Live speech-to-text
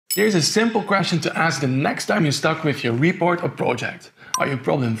Here's a simple question to ask the next time you're stuck with your report or project. Are you a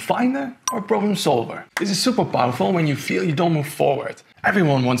problem finder or a problem solver? This is super powerful when you feel you don't move forward.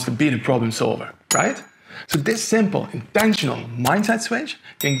 Everyone wants to be the problem solver, right? So this simple, intentional mindset switch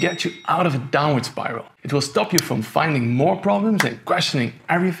can get you out of a downward spiral. It will stop you from finding more problems and questioning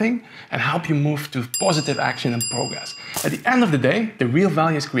everything and help you move to positive action and progress. At the end of the day, the real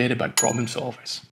value is created by problem solvers.